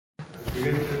We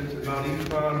get to Mount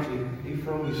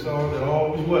Ephraim, we saw that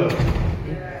all was well.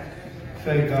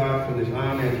 Thank God for this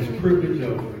honor and this privilege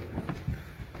of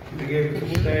being able to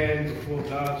stand before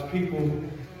God's people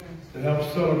to help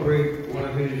celebrate one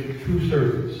of his true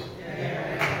servants.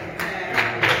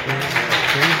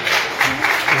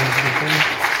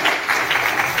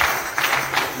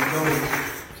 We don't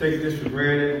take this for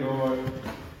granted nor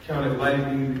count it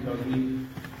lightly, because we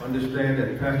understand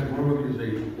that Pastor Renwick is a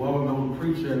well-known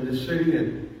preacher in this city,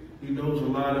 and he knows a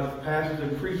lot of pastors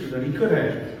and preachers that he could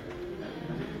have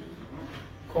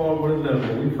called one of them.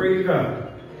 But we praise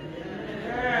God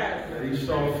that he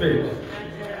saw fit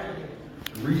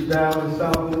to reach down and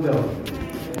south and north,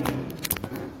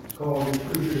 call these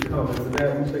preachers to come. And for that,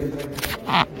 we say thank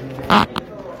you.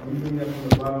 We mean that from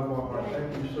the bottom of our heart. Thank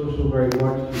you so very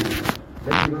much.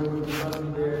 Thank you very much for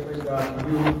coming there. Thank God for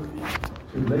you.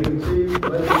 To Lady T,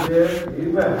 bless you there.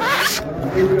 Amen.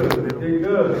 You did good. You did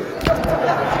good.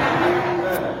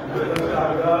 Amen. Bless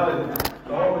God and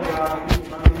all the God.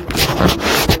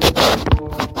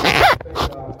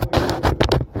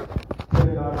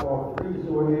 Thank God for all the preachers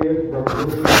who are here. Thank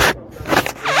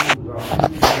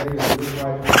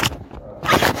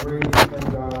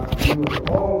God.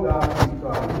 All God.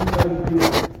 Thank you.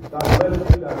 God bless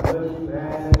you. God bless you.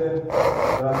 And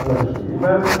God bless you.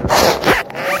 Amen.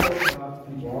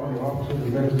 All the officers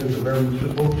and ministers of every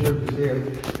both churches here.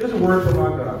 There's a word from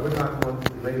our God. We're not going to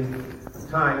waste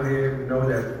time here. We know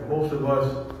that most of us,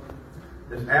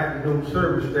 this afternoon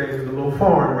service thing is a little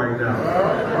foreign right now.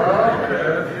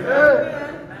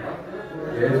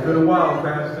 Yeah, it's been a while,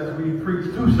 Pastor, since we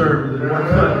preached 2 sermons in one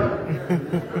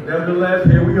Sunday. Nevertheless,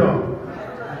 here we are.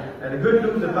 And the good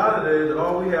news about it is that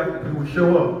all we have to do is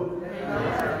show up.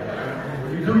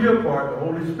 If you do your part, the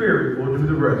Holy Spirit will do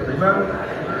the rest. Amen?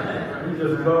 We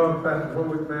just love Pastor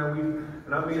Renwick, man.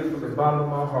 And I mean it from the bottom of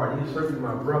my heart. He's certainly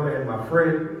my brother and my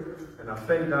friend. And I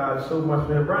thank God so much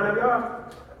for him. Brian, have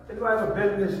y'all ever been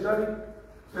in this study?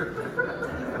 And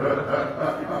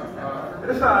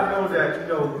that's how I know that,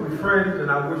 we're friends, and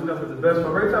I wish nothing but the best for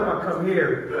him. Every time I come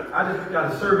here, I just got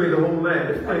to survey the whole land.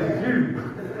 This place is huge.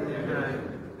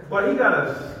 But he got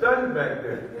a study back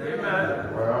there.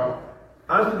 Amen. Wow.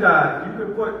 Honest to God, you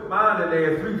can put mine in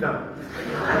there 3 times.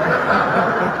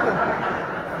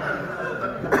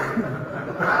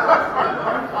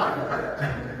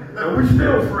 And we're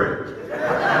still friends.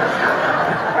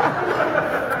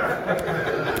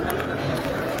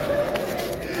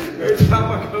 Every time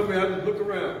I come here, I just look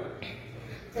around.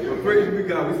 What praise we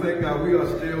got. We thank God we are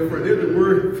still friends. There's a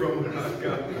word from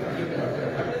God.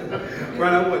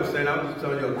 Right, I wasn't saying, I was just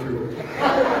telling you the truth.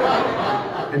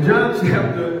 In John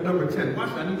chapter number 10,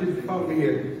 watch, I need you to follow me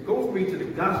here. Go with me to the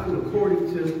Gospel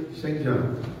according to St.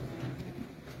 John.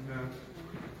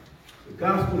 The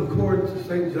Gospel according to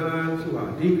St. John, to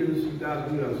our deacons. You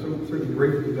guys, we are so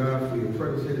grateful to God for your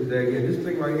presence here today. Yeah, this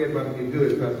thing right here is about to get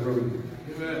good, Pastor Renwick.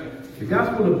 Amen. The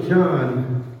Gospel of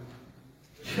John,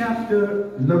 chapter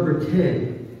number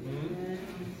 10.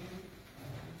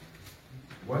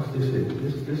 Watch this here.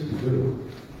 This is a good one.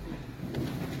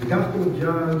 The Gospel of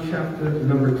John, chapter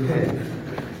number 10.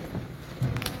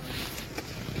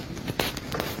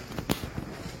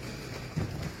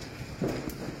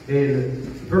 In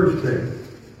verse 10.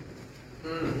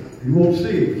 You won't see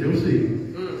it, but you'll see it.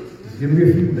 Just give me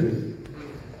a few minutes.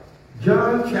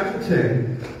 John chapter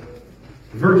 10,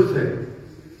 verse 10.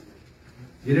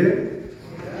 You there?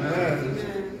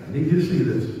 I need you to see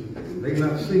this. It may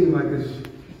not seem like it's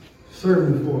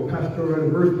sermon for a pastoral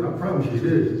anniversary, but I promise you it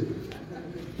is.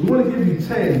 We want to give you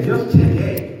 10, just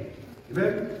 10A.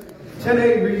 Amen?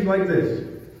 10A reads like this.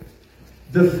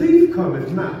 The thief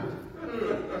cometh not,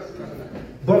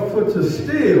 but for to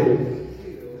steal,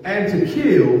 and to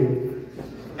kill,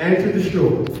 and to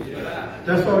destroy.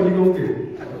 That's all you're going to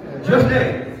get. Just A.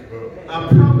 I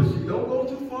promise you, don't go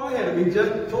too far ahead of me.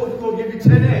 Just told you we're going to give you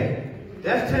 10A.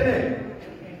 That's 10A.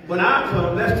 When I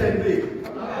come, that's 10B.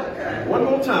 One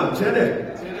more time,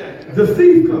 10A. The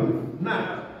thief cometh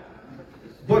not,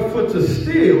 but for to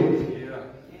steal,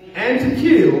 and to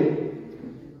kill,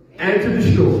 and to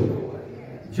destroy.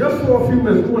 Just for a few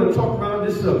minutes, we want to talk about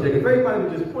this subject. If everybody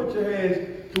would just put your hands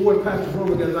toward Pastor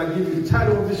Renwick as I give you the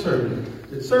title of the sermon.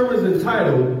 The sermon is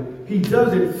entitled, He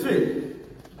Doesn't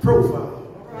Fit Profile.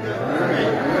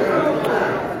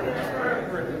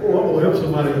 Oh, I'm going to help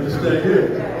somebody understand here.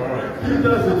 He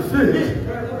doesn't fit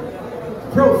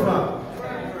profile.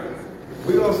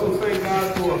 We also thank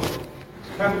God for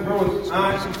Pastor Renwick's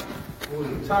aunt, who was a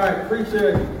retired preacher.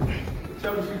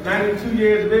 Tell me she's 92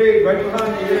 years of age, right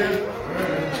behind you here.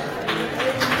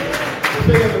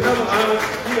 They have another aunt,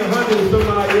 she's 100 and some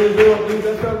odd years old.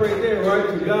 That's her right there, right?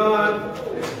 To God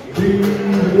be be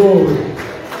glory.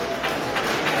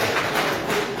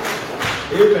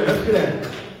 Amen. Let's get at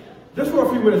it. Just for a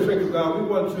few minutes, thank you, God, we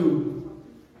want to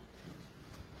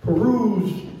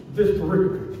peruse this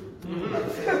pericope.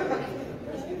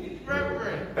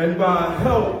 And by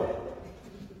help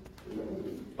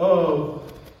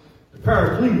of the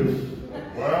Paracletus,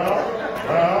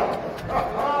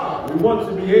 we want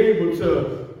to be able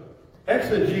to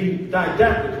exegete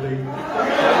didactically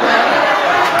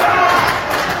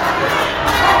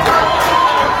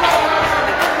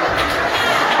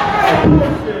a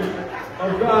portion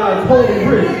of God's holy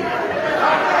writ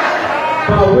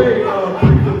by way of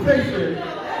presentation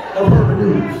of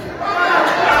hermeneutics.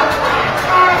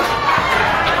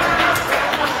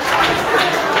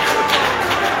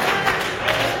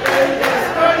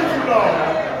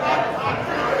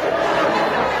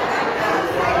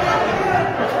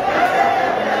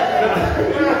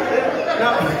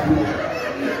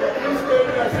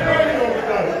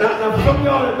 Now, some of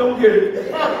y'all that don't get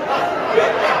it,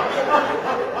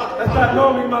 that's not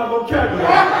normally my vocabulary.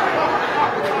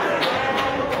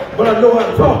 But I know how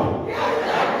to talk.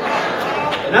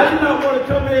 And I do not want to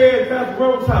come here in Pastor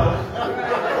Grove's house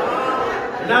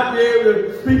and not be able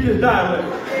to speak his dialect.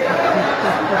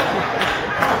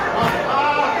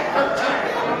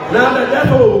 Now that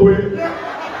that's over with,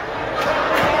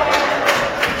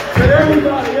 tell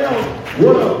everybody else,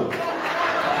 what up?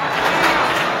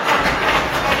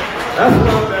 That's what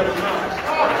I'm at with mine.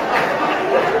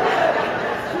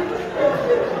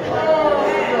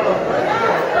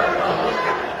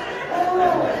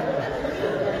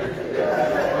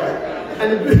 And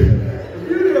the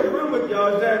beauty of Renwick,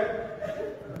 y'all, is that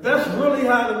that's really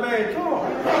how the man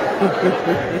talks.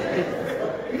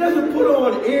 He doesn't put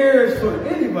on airs for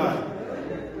anybody.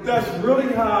 That's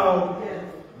really how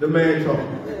the man talks.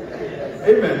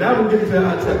 Amen. Now we'll get to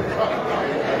our text.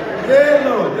 Yeah,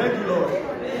 Lord. Thank you, Lord.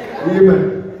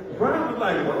 Amen. Brian was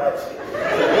like, what?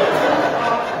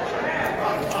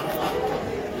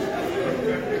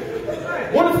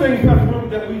 One of the things, Pastor Renwick,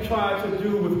 that we try to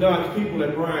do with God's people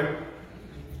at Brian,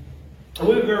 and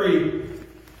we're very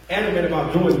adamant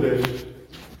about doing this,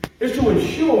 is to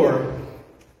ensure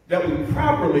that we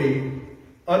properly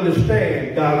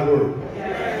understand God's word.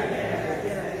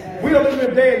 We are living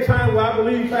in a day and time where I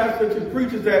believe, pastors and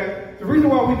preachers, that the reason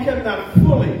why we cannot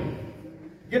fully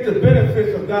get the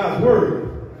benefits of God's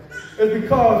word is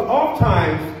because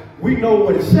oftentimes we know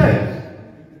what it says,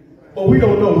 but we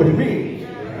don't know what it means.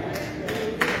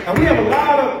 And we have a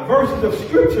lot of verses of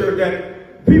scripture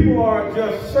that people are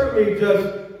certainly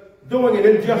doing an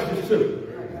injustice to.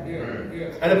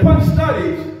 And upon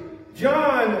studies,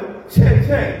 John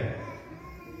 10:10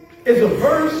 is a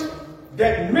verse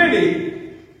that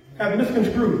many have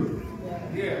misconstrued.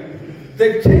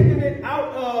 They've taken it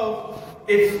out of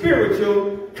its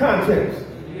spiritual context.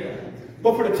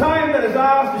 But for the time that is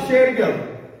ours to share together,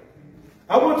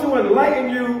 I want to enlighten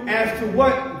you as to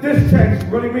what this text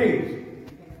really means.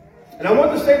 And I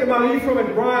want to say to my Ephraim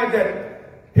and Brian that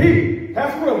he,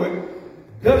 Pastor Renwick,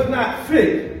 does not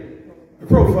fit the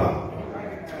profile.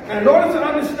 And in order to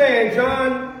understand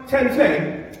John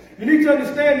 10:10, you need to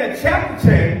understand that chapter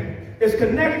 10 is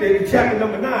connected to chapter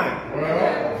number 9.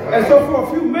 And so for a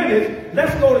few minutes,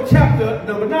 let's go to chapter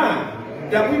number 9,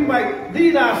 that we might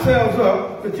lead ourselves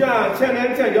up to John 10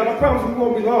 and 10. Y'all, I promise we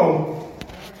won't be long.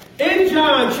 In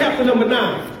John chapter number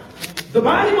 9, the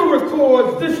Bible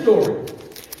records this story,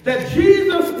 that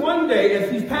Jesus one day, as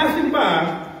he's passing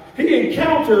by, he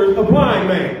encounters a blind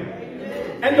man.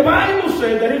 And the Bible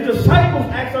says that his disciples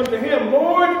asked unto him,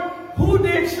 Lord, who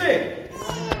did sin,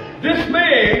 this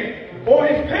man or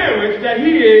his parents, that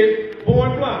he is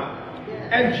born blind?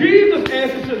 And Jesus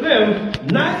answered to them,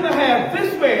 neither have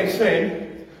this man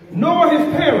sinned, nor his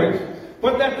parents,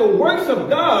 but that the works of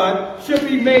God should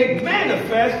be made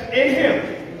manifest in him.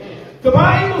 The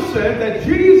Bible says that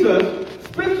Jesus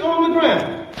spits on the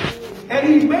ground, and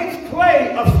he makes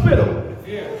clay of spittle.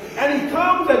 And he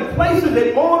comes and places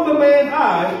it on the man's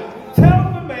eyes,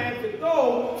 tells the man to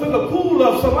go to the pool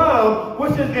of Siloam,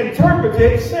 which is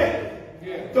interpreted sin.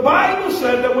 The Bible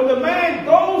says that when the man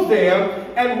goes there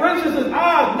and rinses his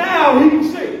eyes, now he can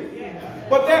see.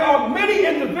 But there are many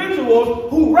individuals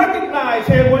who recognize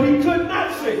him when he could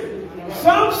not see.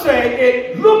 Some say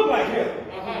it looked like him,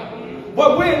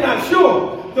 but we're not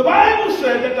sure. The Bible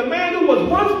says that the man who was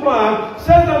once blind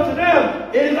says unto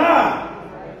them, it is I.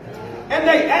 And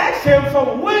they asked him,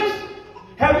 from whence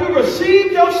have you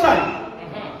received your sight?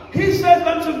 He says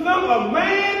unto them, a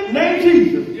man named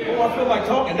Jesus. Oh, I feel like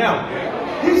talking now.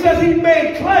 He says he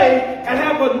made clay and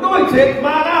have anointed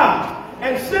mine eyes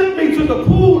and sent me to the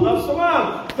pool of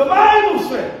Siloam. The Bible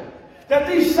says that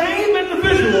these same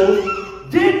individuals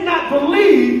did not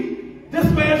believe this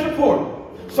man's report.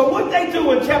 So what they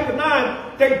do in chapter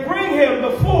 9, they bring him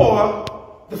before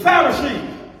the Pharisees,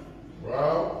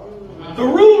 the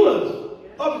rulers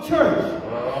of the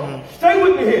church. Stay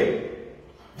with me here.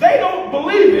 They don't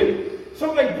believe it,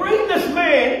 so they bring this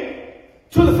man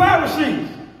to the Pharisees.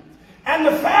 And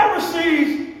the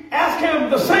Pharisees ask him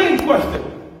the same question.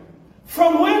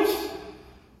 From whence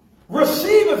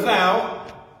receivest thou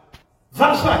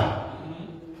thy sight?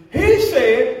 He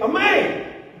said, a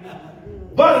man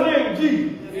by the name of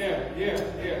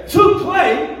Jesus took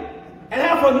clay and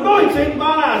hath anointed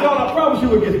mine eyes. Y'all, I promise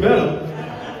you it gets better.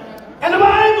 And the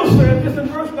Bible says this in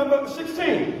verse number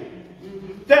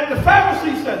 16, that the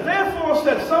Pharisees said, therefore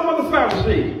said some of the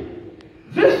Pharisees,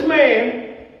 this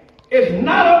man is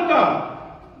not of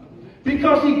God,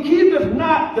 because he keepeth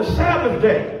not the Sabbath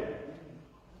day.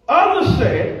 Others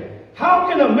said, how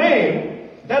can a man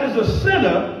that is a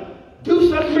sinner do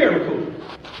such miracles?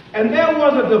 And there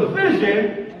was a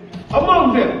division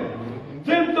among them.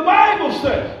 Then the Bible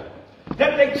says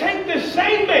that they take this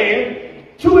same man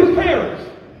to his parents.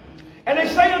 And they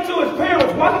say unto his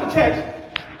parents, watch the text,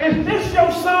 is this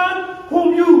your son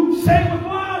whom you said was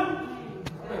blind?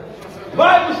 The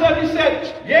Bible said, he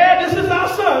said, yeah, this is our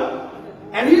son.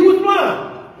 And he was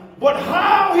blind. But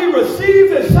how he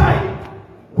received his sight,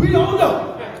 we don't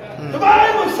know. The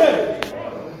Bible said,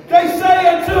 they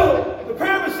say until, the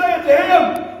parents say unto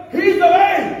him, he's of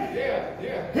age.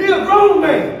 He's a grown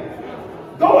man.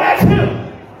 Go ask him.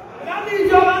 And I need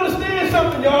y'all to understand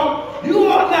something, y'all. You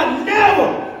ought not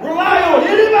never rely on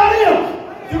anybody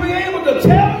else to be able to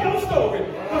tell your story.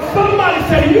 But somebody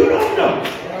say, you don't know.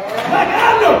 Like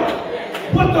I know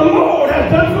what the Lord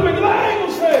has done for me. The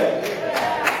Bible says.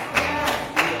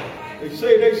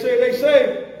 They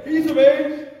say, he's of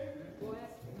age.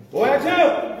 Go ask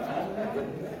him.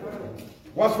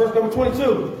 Watch verse number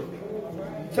 22.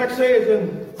 The text says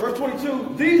in verse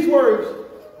 22, these words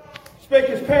spake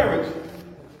his parents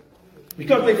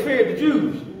because they feared the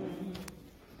Jews.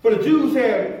 For the Jews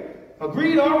had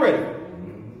agreed already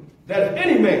that if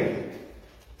any man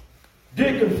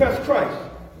did confess Christ,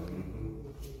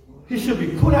 he should be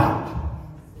put out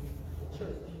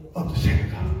of the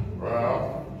synagogue.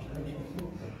 Wow.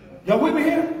 Y'all with me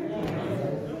here?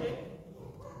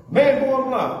 Man born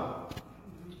blind.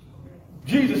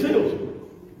 Jesus heals him.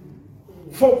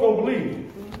 Folk don't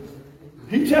believe.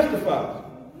 He testifies.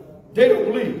 They don't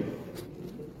believe.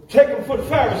 Take him for the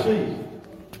Pharisees.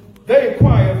 They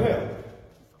inquire of him.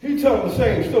 He tells them the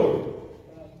same story.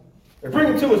 They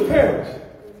bring him to his parents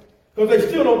because they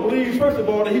still don't believe, first of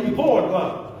all, that he was born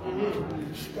blind.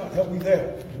 God help me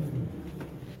there.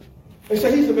 They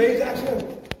say he's of age. Ask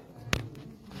him.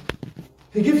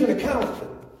 He gives an account.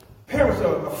 Parents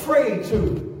are afraid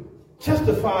to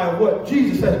testify of what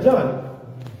Jesus has done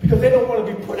because they don't want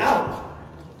to be put out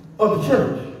of the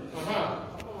church.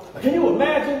 Can you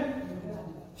imagine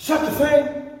such a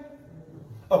thing?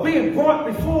 Of being brought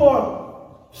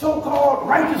before so-called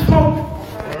righteous folk,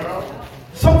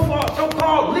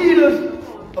 so-called leaders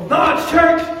of God's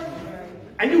church,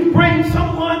 and you bring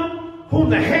someone whom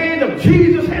the hand of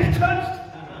Jesus has touched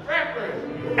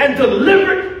and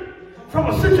delivered from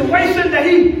a situation that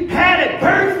he had at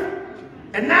birth,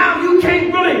 and now you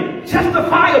can't really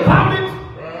testify about it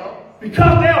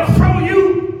because they'll throw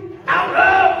you out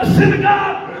of the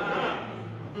synagogue.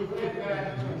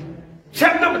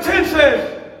 Chapter number 10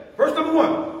 says, verse number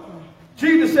 1,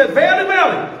 Jesus said, verily,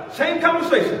 verily, same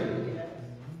conversation,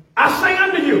 I say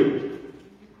unto you,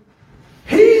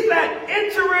 he that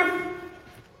entereth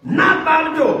not by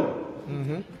the door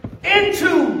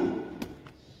into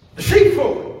the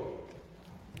sheepfold.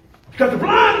 Because the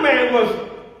blind man was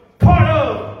part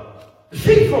of the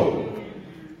sheepfold.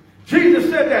 Jesus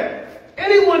said that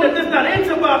anyone that does not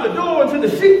enter by the door into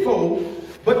the sheepfold,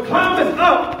 but climbeth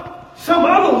up some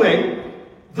other way,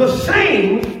 the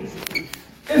same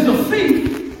is a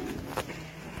thief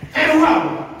and a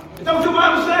robber. Is that what your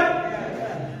Bible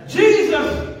said? Jesus,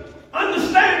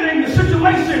 understanding the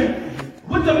situation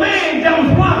with the man that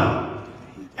was blind,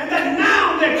 and that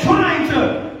now they're trying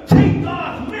to take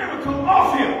God's miracle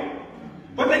off him.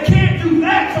 But they can't do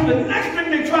that, so the next thing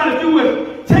they try to do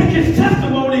is take his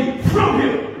testimony from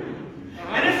him.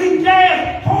 And if he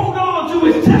dares hold on to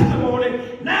his testimony,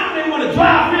 now they want to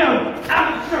drive him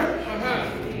out of the church.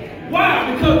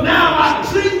 Why? Because now I can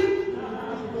see.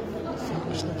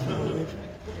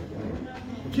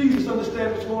 Jesus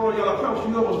understands what's going on, y'all. I promise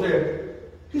you almost there.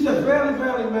 He says, verily,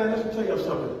 verily, man, let me tell you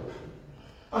something.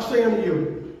 I say unto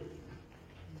you,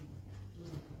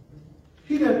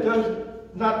 he that does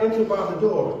not enter by the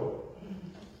door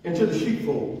into the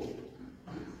sheepfold,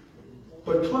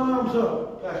 but climbs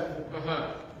up, Pastor,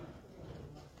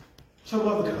 some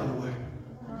other kind of way.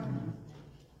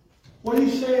 What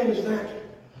he's saying is that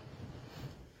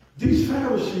these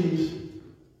Pharisees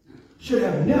should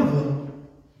have never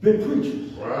been preachers.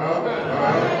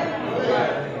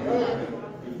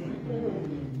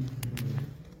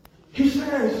 He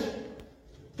says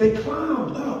they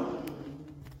climbed up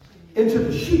into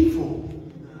the sheepfold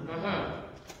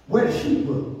where the sheep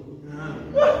were.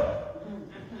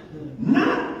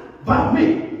 Not by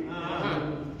me.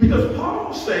 Because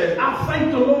Paul says, I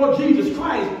thank the Lord Jesus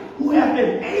Christ who has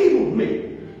enabled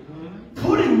me,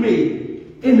 putting me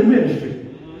in the ministry.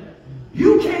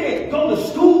 You can't go to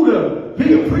school to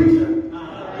be a preacher.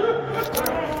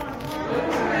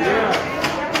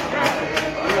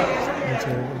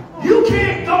 You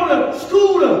can't go to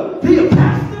school to be a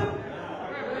pastor.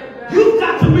 You've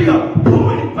got to be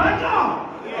appointed by God.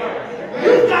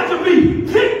 You've got to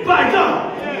be picked by God.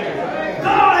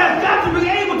 God has got to be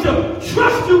able to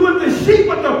trust you with the sheep.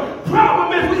 But the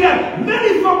problem is we have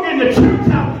many folk in the church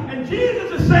house, and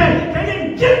Jesus is saying they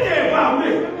didn't get there by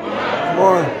me. Come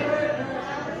on.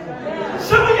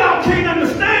 Some of y'all can't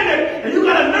understand it, and you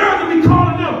got a nerve to be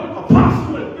calling them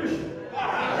apostle and bishop.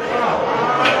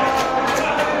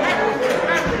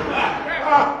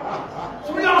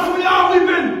 Some of y'all, we've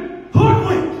been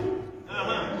hoodwinked.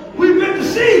 We've been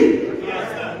deceived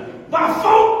by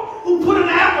folk who put in an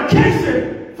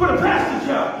application for the pastor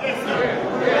job.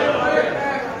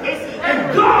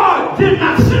 And God did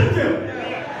not send them.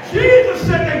 Jesus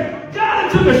said they got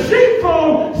into the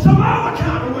sheepfold some other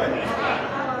kind of way.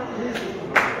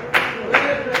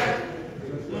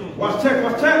 Watch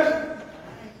text.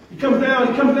 He comes down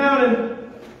in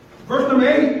verse number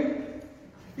 8.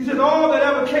 He says, all that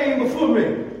ever came before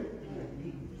me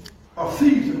are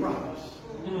thieves and robbers.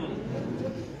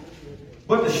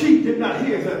 But the sheep did not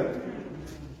hear them.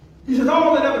 He says,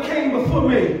 all that ever came before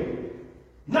me,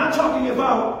 not talking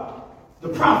about the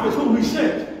prophets whom he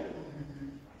sent,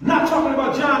 not talking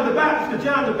about John the Baptist, because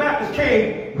John the Baptist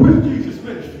came with Jesus'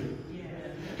 ministry.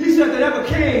 He said that ever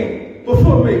came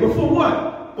before me. Before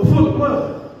what? Before the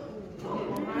blood.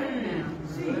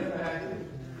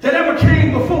 That ever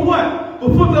came before what?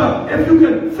 Before if you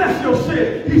confess your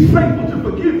sin, he's faithful to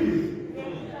forgive you.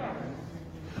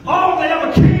 All that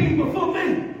ever came before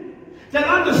me, that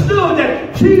understood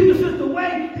that Jesus is the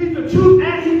way, he's the truth,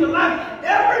 and he's the life.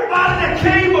 Everybody that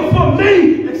came before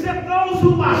me, except those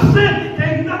whom I sent, they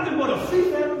ain't nothing but a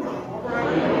thief and a robber.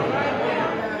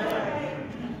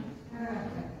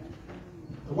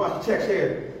 Watch the text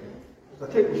here. As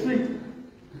I take a seat,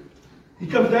 he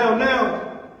comes down now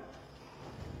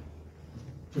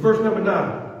to verse number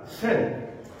 10.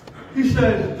 He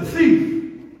says, the thief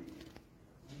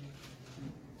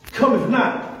cometh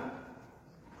not,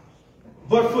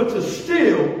 but for to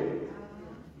steal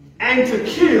and to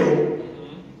kill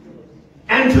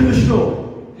and to destroy.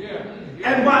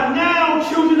 And by now,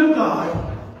 children of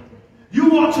God,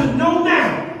 you ought to know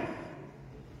now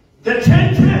that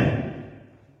 10:10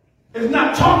 is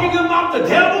not talking about the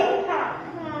devil.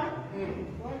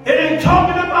 It ain't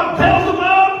talking about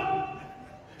Beelzebub.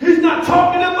 He's not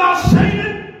talking about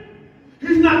Satan.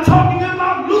 He's not talking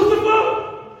about Lucifer.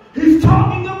 He's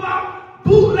talking about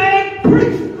bootleg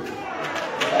preachers.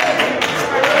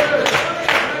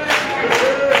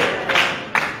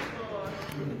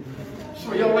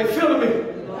 So y'all ain't feeling me.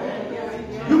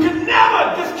 You can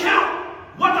never discount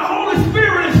what the Holy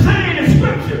Spirit is saying in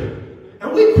Scripture.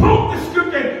 And we quote the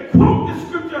Scripture,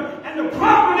 and the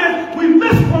problem is we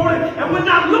misquote it, and we're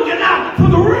not looking out for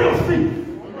the real thief.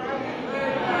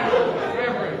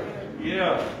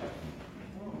 Yeah.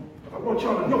 I want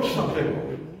y'all to know something.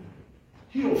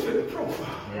 He don't fit the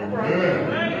profile.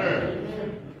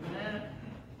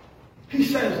 He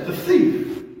says the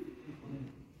thief.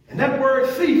 And that word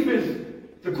thief is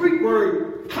the Greek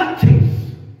word kleptes.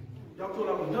 Y'all thought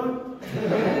I was done?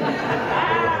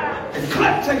 And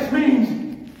kleptes means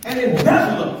an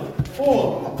embezzler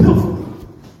or a pilferer.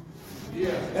 Yeah.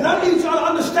 And I need y'all to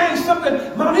understand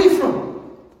something, Mount Ephraim,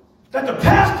 that the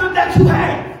pastor that you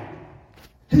have,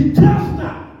 he does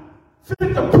not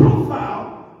fit the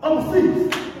profile of a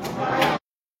thief.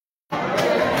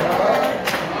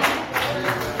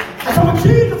 And so what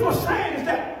Jesus was saying is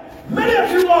that many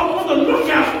of you are on the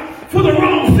lookout for the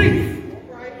wrong thief.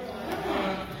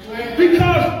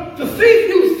 Because the thief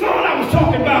you thought I was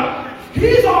talking about,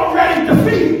 he's already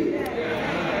defeated.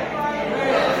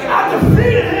 I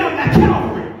defeated him at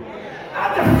Calvary.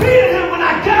 I defeated him when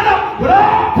I got up with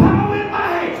all power in my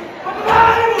hand. But the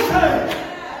Bible says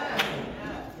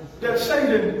that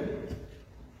Satan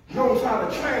knows how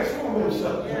to transform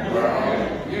himself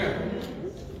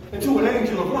into an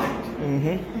angel of light.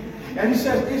 And he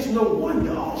says, it's no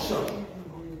wonder also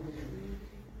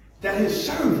that his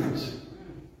servants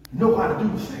know how to do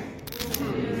the same.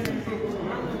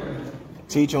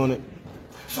 Teach on it.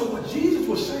 So what Jesus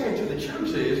was saying to the church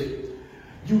is,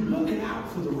 you looking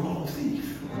out for the wrong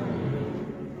thief.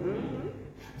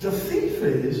 The thief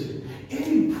is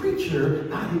any preacher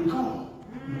I didn't call.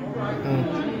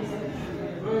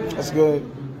 That's good.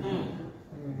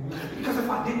 Because if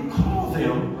I didn't call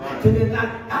them, then they're not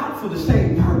out for the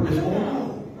same purpose or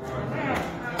goal.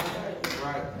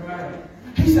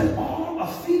 He said all a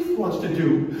thief wants to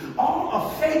do, all a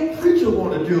fake preacher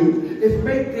want to do is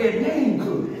make their name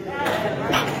good.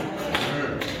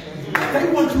 They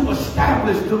want to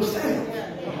establish themselves.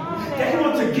 They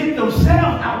want to get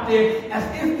themselves out there as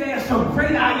if they're some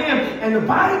great I am. And the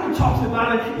Bible talks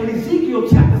about it in Ezekiel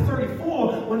chapter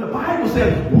 34 when the Bible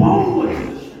says, woe is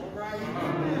this.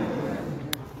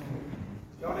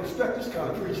 Y'all expect this kind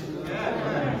of preaching.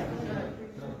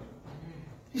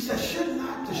 He says, should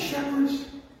not the shepherds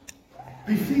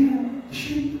be feeding the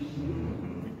sheep?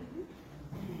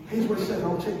 Here's what he says,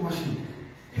 I'll take my sheep.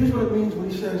 Here's what it means when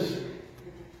he says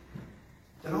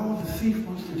that all the thief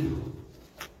wants to do.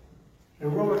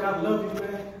 And Roman, I love you,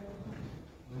 man.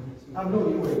 I know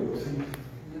you ain't a thief.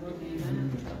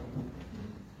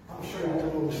 I'm sure you know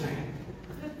what I'm saying.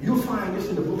 You'll find this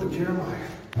in the book of Jeremiah.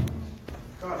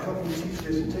 God help me teach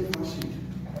this and take my seat.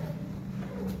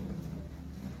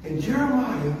 In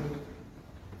Jeremiah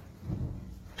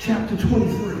chapter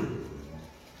 23,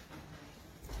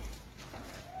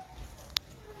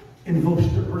 in verse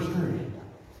 30.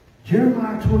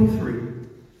 Jeremiah 23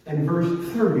 and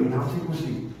verse 30, and I'll take my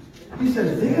seat. He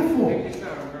says, therefore,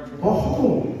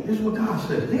 behold, this is what God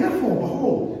says, therefore,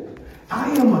 behold, I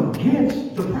am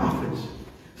against the prophets,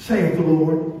 saith the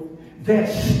Lord, that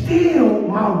steal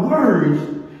my words,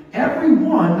 every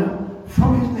one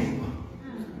from his neighbor.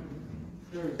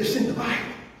 It's in the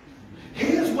Bible.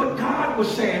 Here's what God was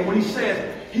saying when he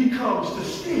said he comes to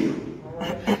steal.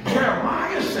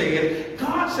 Jeremiah said,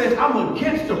 God says, I'm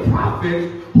against the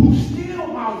prophets who steal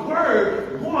my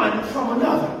word one from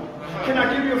another. Can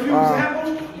I give you a few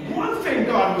examples? One thing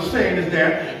God was saying is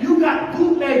that you got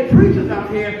bootleg preachers out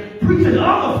here preaching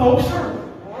other folks' sermons.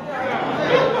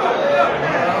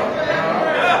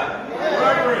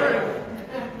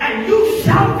 And you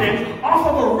shouting off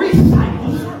of a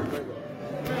recycled sermon.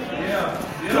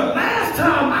 The last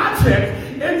time I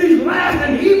checked, in these last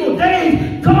and evil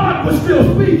days, God was still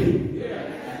speaking.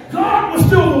 God was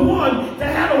still the one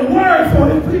that had a word for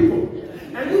his people.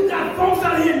 And you got folks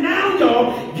out here now,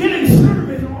 y'all, getting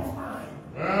sermons offline.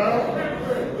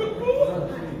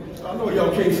 I know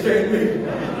y'all can't stand me.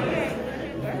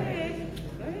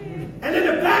 And in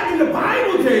the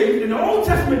Bible days, in the Old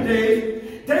Testament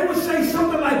days, they would say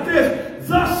something like this,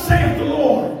 thus saith the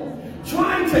Lord,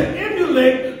 trying to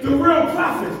emulate the real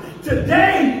prophets.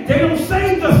 Today, they don't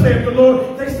say thus saith the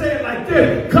Lord, they say it like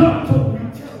this, God told me to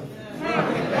tell you.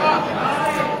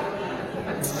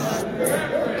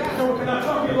 So can I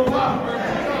talk to you a little while?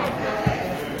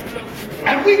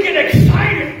 And we get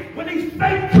excited when these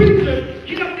fake preachers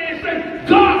get up there and say,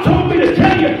 God told me to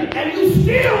tell you, and you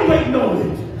still waiting on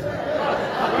it.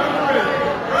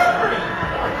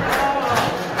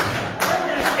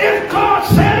 If God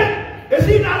said it, is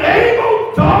he not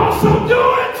able to also do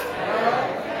it?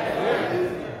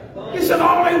 He said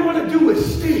all they want to do is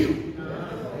steal.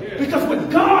 Because when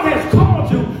God has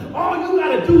called you, all you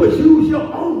got to do is use your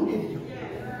own idiom.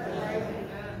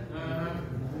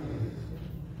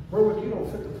 Bro, you don't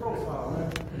fit the profile,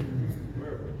 man.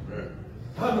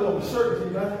 I know with certainty,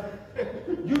 man.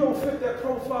 You don't fit that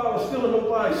profile of stealing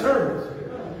nobody's sermons.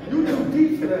 You too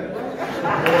deep for that, man.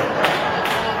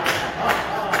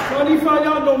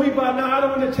 Y'all know me by now. I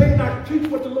don't entertain. I teach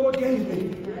what the Lord gave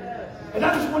me. And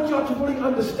I just want y'all to really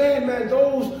understand, man,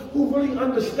 those who really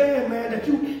understand, man, that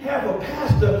you have a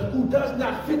pastor who does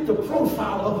not fit the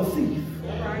profile of a thief.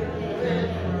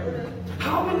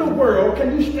 How in the world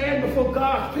can you stand before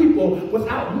God's people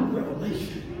without new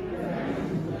revelation?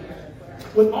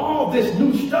 With all this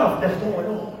new stuff that's going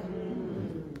on.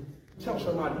 Tell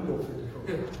somebody you don't fit the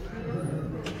profile.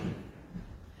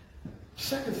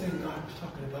 Second thing God was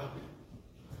talking about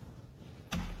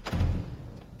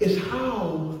is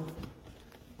how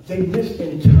they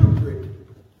misinterpret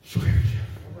Scripture.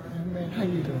 Man, how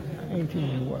you doing? I ain't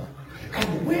doing well.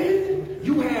 And when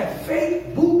you have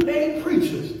fake bootleg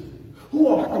preachers who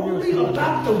are only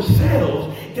about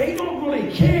themselves, they don't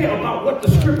really care about what the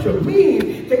Scripture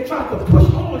means. They try to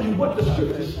push on you what the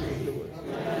Scripture says.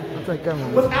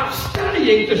 Without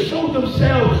studying to show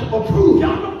themselves approved.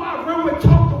 Y'all know why Renwick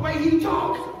talked the way he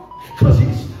talked? Because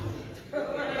he's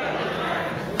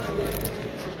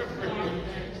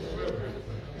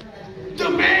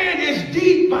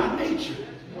by nature.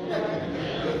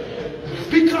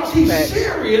 Because he's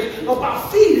serious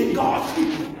about feeding God's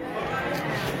people.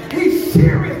 He's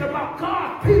serious about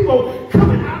God's people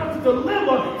coming out of the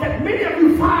dilemma that many of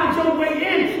you find your way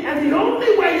in. And the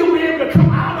only way you'll be able to come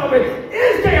out of it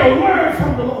is there a word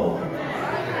from the Lord.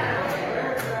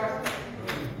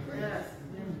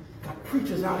 Got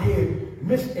preachers out here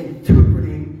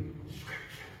misinterpreting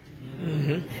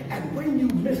Scripture. And when you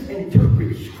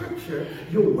misinterpret Scripture,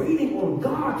 you're waiting on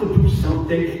God to do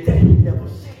something that he never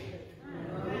said.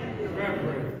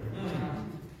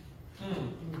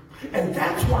 And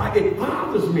that's why it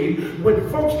bothers me when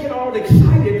folks get all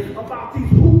excited about these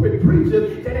pulpit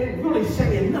preachers that ain't really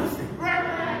saying nothing.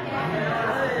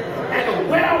 And a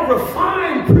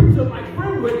well-refined preacher like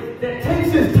Renwick that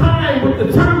takes his time with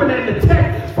the sermon and the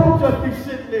text, folks just be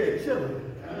sitting there chilling.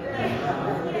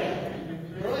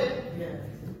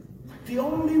 The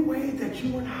only way that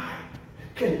you and I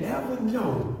can ever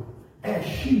know as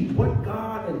sheep what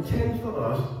God intends for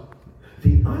us,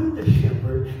 the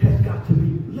under-shepherd has got to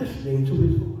be listening to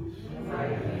his voice.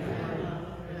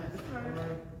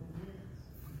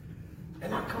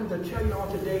 And I come to tell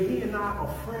y'all today, he and I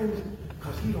are friends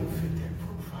because he don't fit that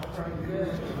profile.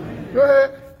 Go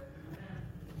ahead.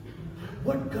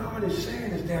 What God is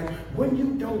saying is that when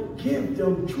you don't give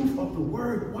them truth of the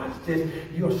word, watch this,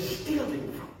 you're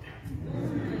stealing from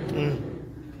them.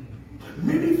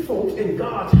 Many folks in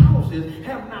God's houses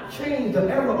have not changed the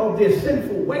error of their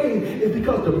sinful ways. It's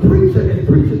because the preacher is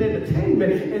preaching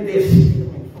entertainment and they're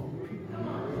stealing from people.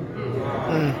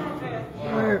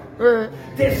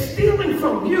 They're stealing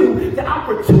from you the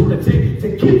opportunity to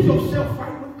get yourself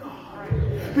right with God.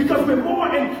 Because we're more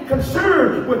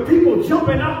concerned with people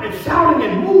jumping up and shouting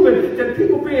and moving than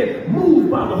people being moved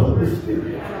by the Holy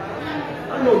Spirit.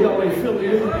 I know y'all ain't feeling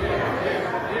it.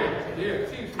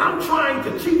 I'm trying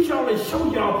to teach y'all and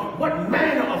show y'all what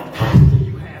manner of pastor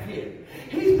you have here.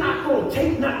 He's not going to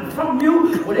take nothing from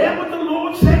you. Whatever the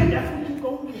Lord says, that's what you're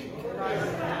going to get.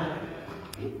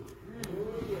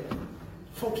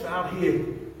 Folks out here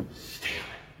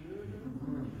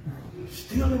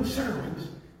stealing sermons,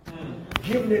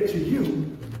 giving it to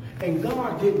you, and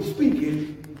God didn't speak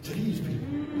it to these people.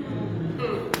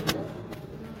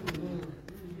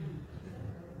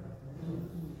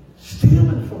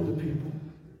 Stealing from the people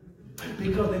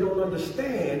because they don't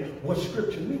understand what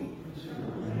Scripture means.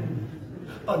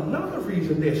 Another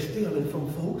reason they're stealing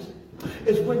from folks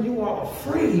is when you are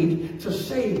afraid to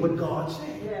say what God said.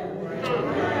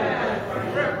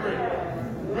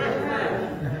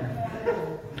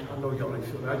 I know y'all ain't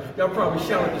feeling that. Y'all probably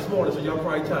shouted this morning, so y'all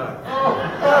probably tired.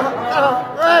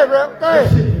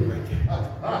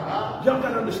 Y'all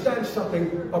got to understand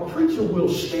something. A preacher will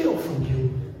steal from you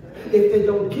if they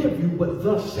don't give you what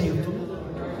thus saith the Lord.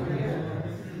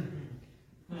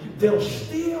 They'll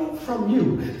steal from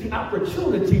you the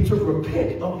opportunity to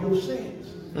repent of your sins.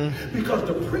 Because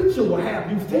the preacher will have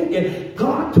you thinking,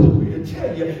 God told me to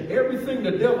tell you, everything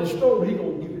the devil stole, he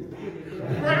gonna give it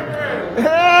back.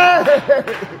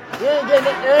 You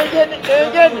ain't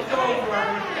getting it.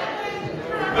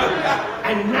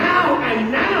 And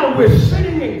now we're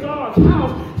sitting in God's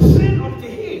house, sin up to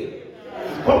here.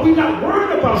 But we're not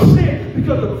worried about sin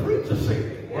because the preacher said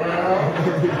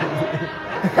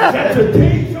that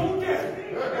today's your day.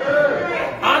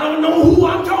 I don't know who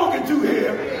I'm talking to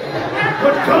here,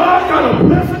 but God got a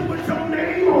blessing with your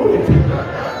name on it.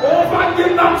 Or if I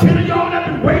get about 10 of y'all that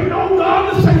been waiting on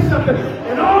God to say something,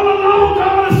 and all along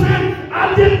God has said,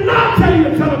 I did not tell you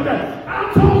to tell them that. I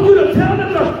told you to tell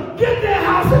them to get their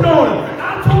house in order.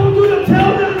 I told you to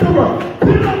tell them to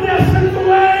repent of their sinful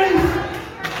ways.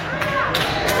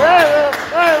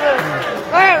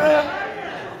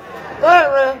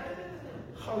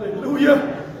 Hallelujah.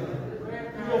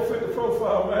 You don't fit the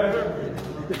profile, man.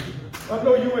 I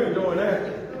know you ain't doing that.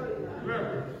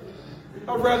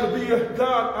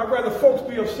 I'd rather folks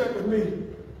be upset with me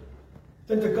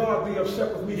than to God be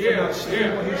upset with me for not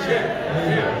saying what he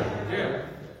said.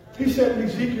 He said in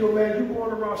Ezekiel, man, you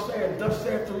going around saying, thus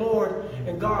saith the Lord,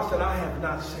 and God said, I have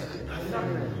not said it.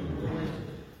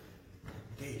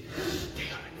 They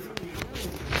stealing from you.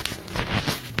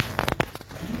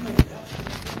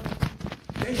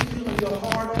 They stealing your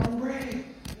hard-earned bread.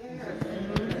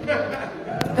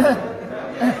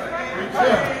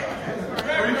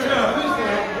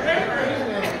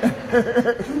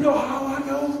 You know how I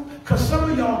know? Because some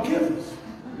of y'all givers.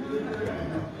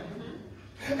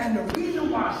 And the reason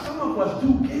why some of us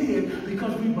do give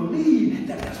because we believe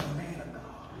that that's a man of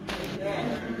God.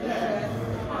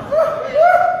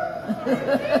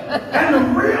 And the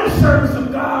real service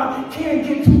of God can't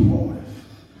get 2 orders.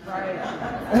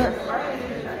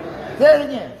 Say it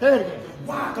again.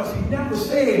 Why? Because he never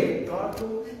said, God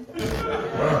told me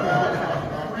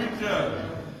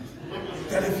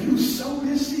that if you sow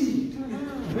this seed, am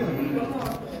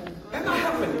I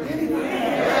helping anybody?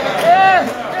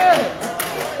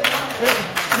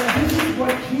 This is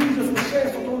what Jesus was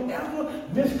saying. So don't ever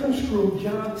misconstrue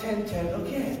John 10:10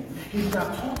 again. He's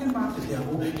not talking about the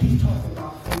devil. He's talking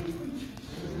about faith preachers.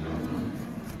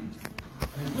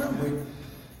 And Renwick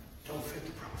don't fit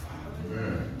the profile.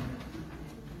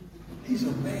 He's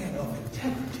a man of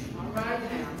integrity.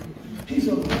 He's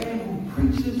a man who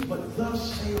preaches but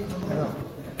thus saith the Lord.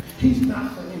 He's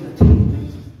not for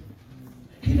entertainment.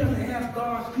 He doesn't have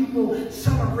God's people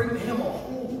celebrating him a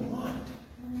whole month.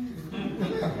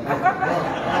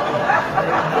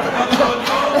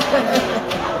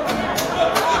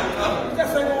 That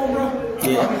thing on, bro?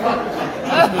 Yeah.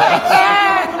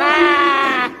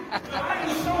 I am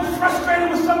so frustrated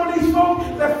with some of these folks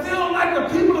that feel like the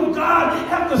people of God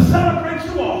have to celebrate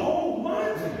you a whole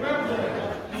month.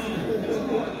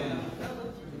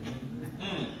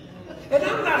 And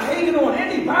I'm not hating on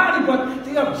anybody, but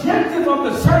the objective of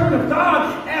the servant of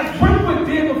God, as Renwick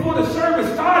did before the service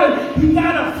started, he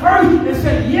got up first and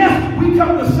said, yes, we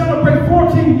come to celebrate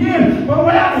 14 years, but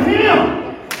without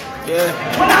him,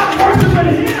 without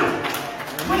worshiping him,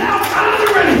 without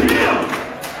honoring him,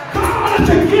 God is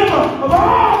the giver of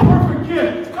all perfect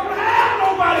gifts. Don't have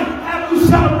nobody have you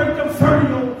celebrate them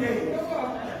 30 old days.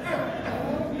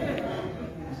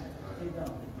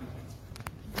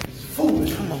 It's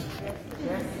foolish. Come on.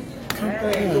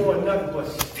 They ain't doing nothing but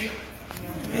stealing.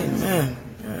 Amen.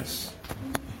 Yes.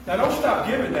 Now don't stop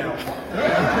giving now.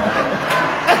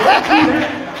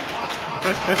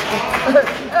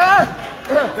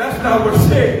 That's not what's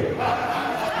said.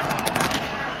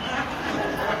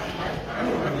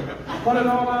 But in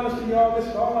all honesty, y'all,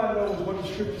 this all I know is what the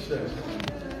scripture says.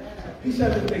 He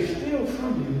says if they steal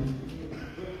from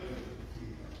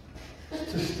you,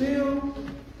 to steal,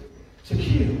 to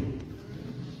kill.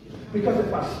 Because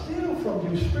if I steal from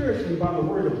you spiritually by the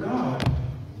word of God,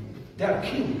 that'll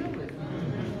kill you.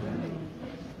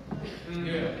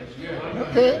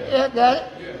 Okay, yeah, got it.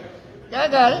 Yeah, I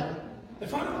got it.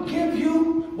 If I don't give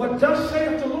you what thus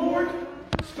saith the Lord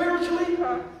spiritually,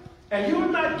 and you're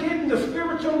not getting the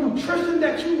spiritual nutrition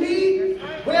that you need,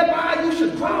 whereby you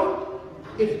should grow,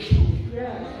 it'll kill you.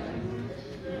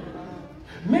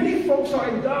 Many folks are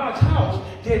in God's house,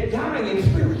 they're dying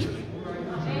spiritually.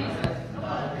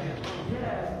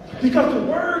 Because the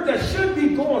word that should be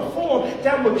going forth,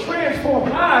 that will transform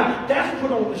lives, that's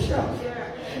put on the shelf.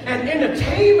 And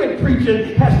entertainment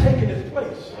preaching has taken its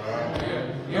place.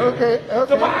 Okay.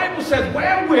 The Bible says,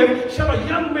 wherewith shall a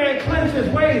young man cleanse his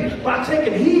ways? By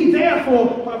taking heed,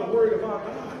 therefore, by the word of our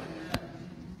God.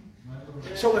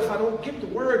 So if I don't get the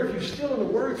word, if you're stealing the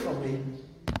word from me,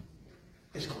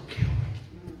 it's going to kill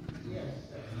me.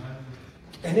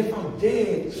 And if I'm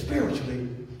dead spiritually,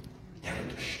 that'll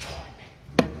destroy me.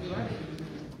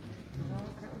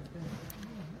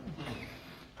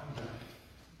 I'm done.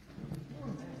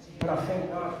 But I thank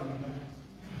God for you.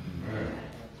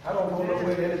 I don't go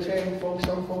nowhere to entertain folks.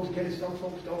 Some folks get it, some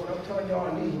folks don't. I'm telling y'all,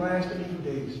 in these last and evil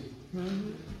days,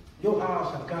 your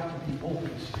eyes have got to be open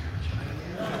spiritually.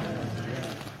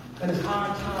 And it's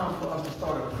high time for us to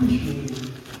start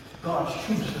appreciating God's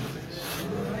true service.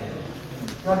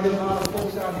 Y'all get a lot of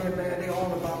folks out here, man, they're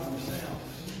all about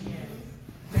themselves.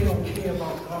 They don't care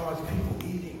about God's people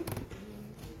eating.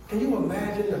 Can you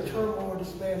imagine the turmoil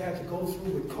this man had to go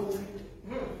through with COVID?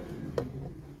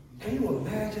 Can you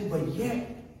imagine? But yet,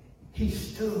 he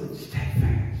stood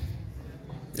steadfast.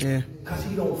 Yeah. Because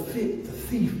he don't fit the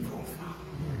thief profile.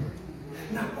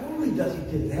 Not only does he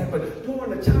do that, but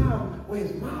during the time when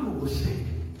his mama was sick,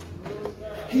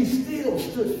 he still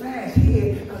stood fast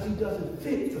here because he doesn't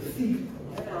fit the thief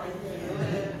profile.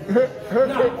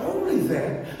 Not only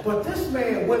that, but this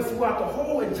man went throughout the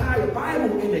whole entire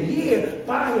Bible in a year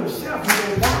by himself. You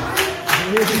know why?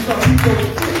 Because he don't fit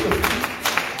the thief.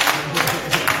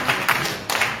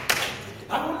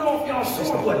 I don't know if y'all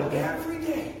saw it, but every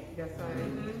day,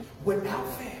 without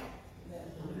fail,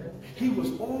 he was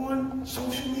on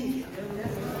social media,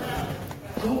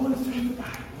 going through the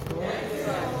Bible,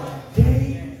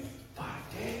 day by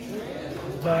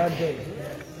day,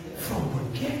 from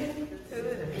beginning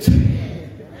to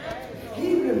end. He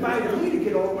even invited me to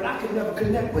get on, but I could never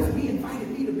connect with him. He invited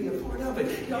me to be a part of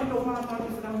it. Y'all know how I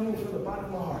mean from the bottom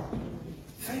of my heart.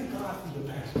 Thank God for your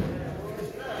pastor.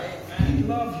 He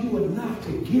loves you enough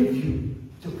to give you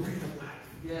the bread of life.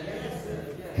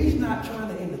 He's not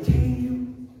trying to entertain you.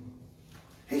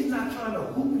 He's not trying to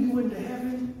hoop you into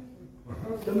heaven.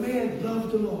 The man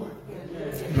loves the Lord.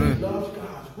 He loves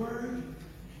God's word.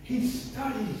 He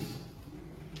studies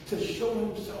to show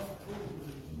himself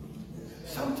approved.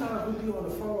 Sometimes we'll be on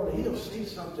the phone and he'll say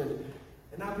something,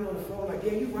 and I'll be on the phone like,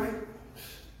 yeah, you're right.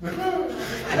 Then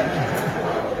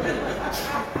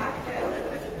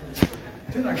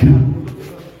I got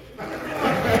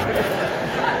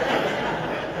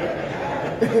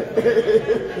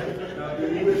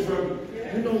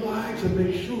you know why? To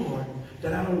make sure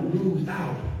that I don't lose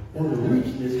out on the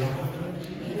richness of our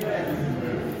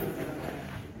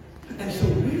And so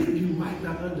many of you might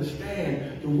not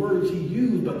understand the words he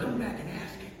used, but come back and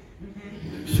ask him.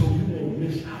 So you won't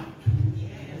miss out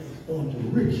on the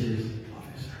riches of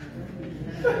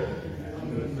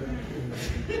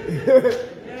his earth.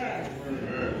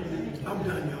 I'm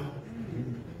done, y'all.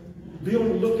 Be on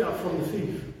the lookout for the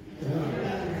thief.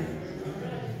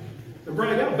 And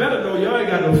Brian, y'all better know y'all ain't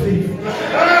got no thief.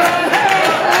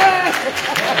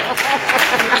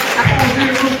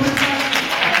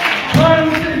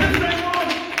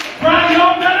 Brian,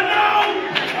 y'all better know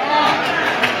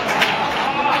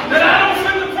that I don't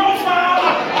fit the profile.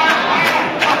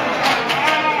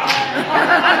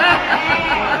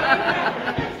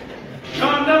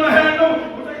 Y'all never had no,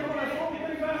 what they call that phone?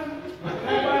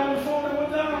 Everybody on the phone that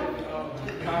went down?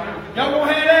 Y'all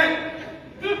won't have that?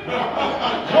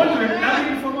 Wondering, not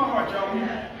even from my heart, y'all.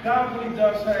 God really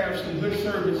does have some good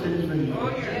servants in his vineyard. Oh,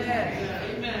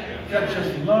 yeah. That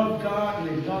just love God and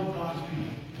they love God's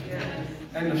people. Yes.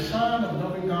 And the sign of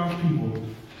loving God's people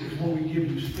is when we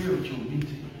give you spiritual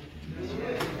meeting.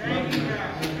 Thank you,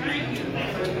 God. Thank you.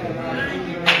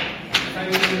 Thank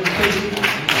you for the invitation.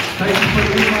 Thank you for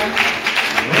the invite.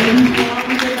 When you go out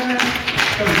with your hand,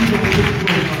 because you don't get to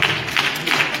go out.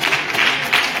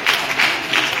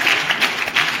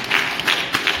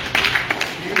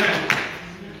 Amen.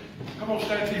 Come on,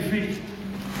 stand to your feet.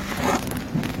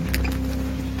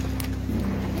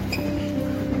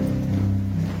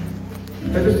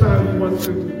 At this time, we want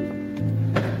to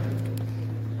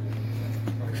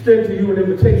extend to you an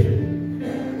invitation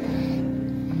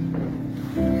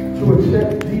to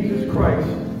accept Jesus Christ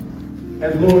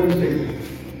as Lord and Savior.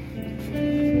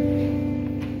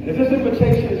 And if this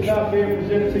invitation is not being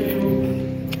presented to you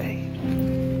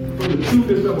from the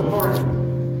trueness of a heart,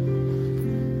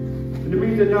 then it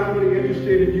means they're not really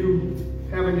interested in you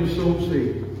having your soul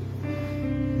saved.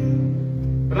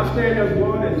 But I stand as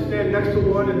one and stand next to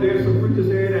one, and there's some preachers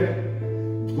here that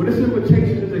when this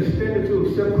invitation is extended to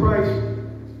accept Christ,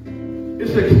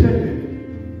 it's extended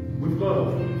with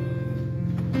love.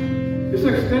 It's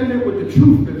extended with the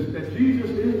truthness that Jesus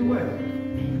is the way.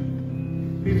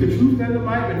 He's the truth and the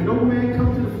life, and no man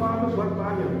comes to the Father but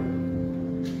by him.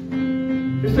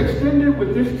 It's extended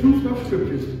with this truth of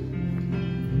scriptures,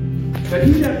 that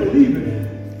he that believeth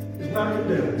is not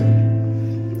condemned.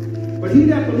 But he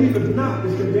that believeth not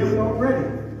is condemned already,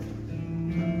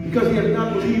 because he has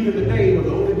not believed in the name of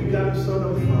the only begotten Son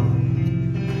of the Father.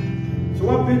 So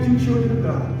I bid you, children of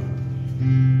God,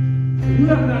 if you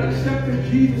have not accepted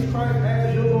Jesus Christ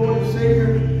as your Lord and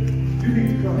Savior, you need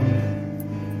to come.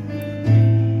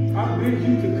 I bid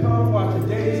you to come while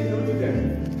today is still today.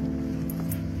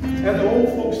 As the old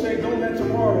folks say, don't let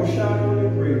tomorrow shine on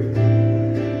your grave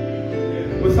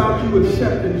without you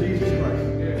accepting Jesus Christ.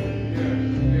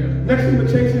 Next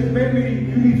invitation is maybe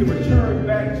you need to return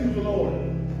back to the Lord.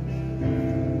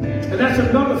 And that's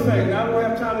another thing. I don't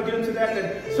have time to get into that.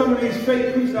 That some of these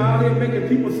fake preachers are out here making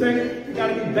people think they got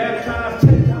to be baptized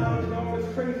 10 times and all this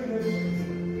craziness.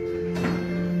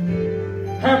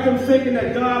 Have them thinking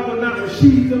that God will not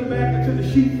receive them back into the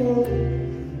sheepfold.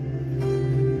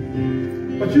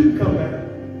 But you can come back.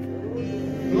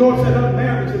 The Lord said, I'm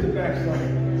married to the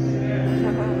backslider.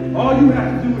 All you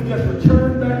have to do is just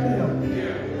return back to him.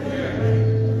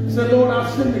 He said, Lord, I've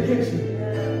sinned against you.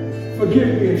 Forgive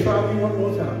me and try me one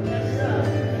more time.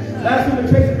 Last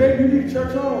invitation, maybe you need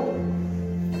church home.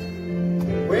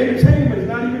 Where entertainment is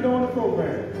not even on the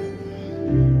program.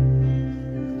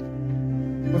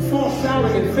 But false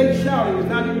shouting and fake shouting is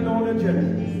not even on the agenda.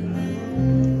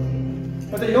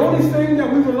 But the only thing that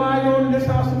we rely on in this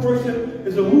house of worship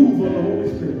is a move on the Holy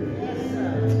Spirit.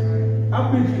 I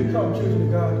bid you to come, children of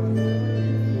God.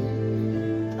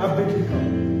 I bid you to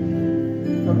come.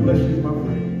 God bless you, my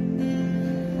friend.